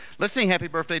tonight. But let's sing Happy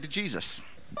Birthday to Jesus.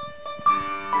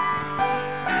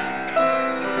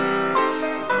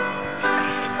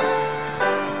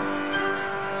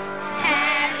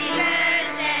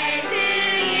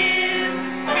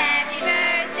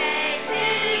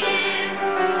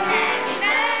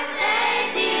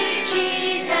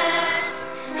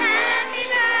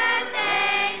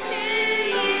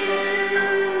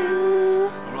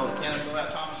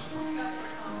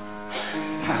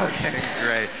 Okay,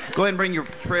 great. Go ahead and bring your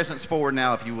presents forward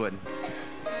now if you would.